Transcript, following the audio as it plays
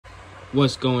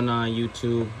What's going on,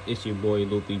 YouTube? It's your boy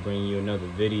Loopy bringing you another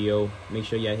video. Make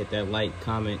sure y'all hit that like,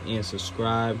 comment, and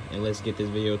subscribe, and let's get this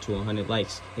video to 100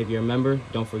 likes. If you're a member,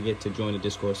 don't forget to join the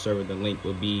Discord server. The link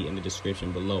will be in the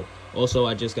description below. Also,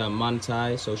 I just got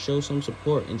monetized, so show some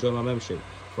support and join my membership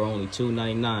for only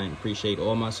 $2.99. Appreciate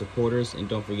all my supporters, and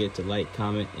don't forget to like,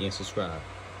 comment, and subscribe.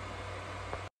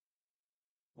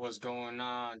 What's going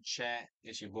on, chat?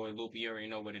 It's your boy Loopy. You already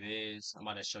know what it is. I'm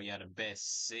about to show y'all the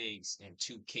best Sigs in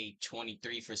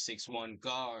 2K23 for 6'1"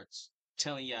 guards.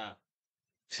 Telling y'all,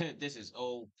 this is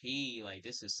OP. Like,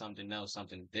 this is something else,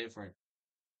 something different.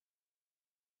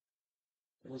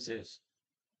 What's this?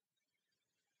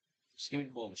 Just give me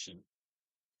the ball machine.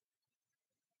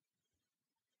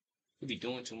 You be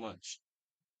doing too much.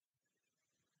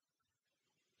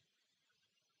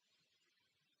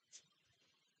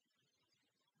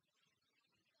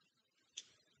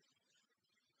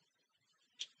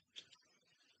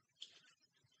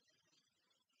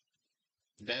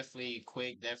 Definitely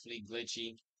quick, definitely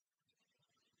glitchy.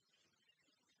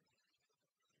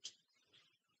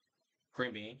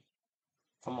 Green bean.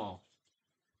 Come on.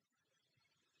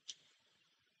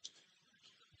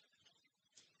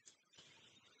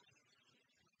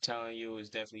 Telling you it's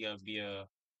definitely gonna be a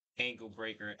ankle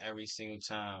breaker every single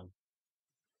time.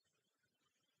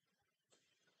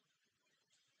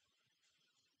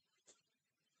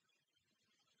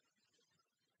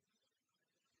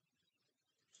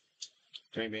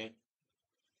 Green bean.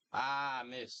 Ah, I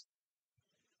missed.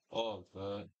 Oh,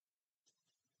 good.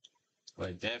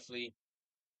 But definitely,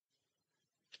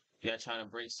 yeah, trying to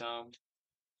break some.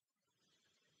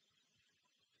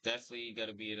 Definitely got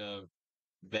to be the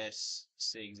best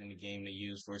SIGs in the game to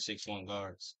use for 6'1"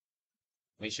 guards.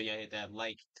 Make sure y'all hit that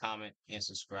like, comment, and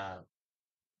subscribe.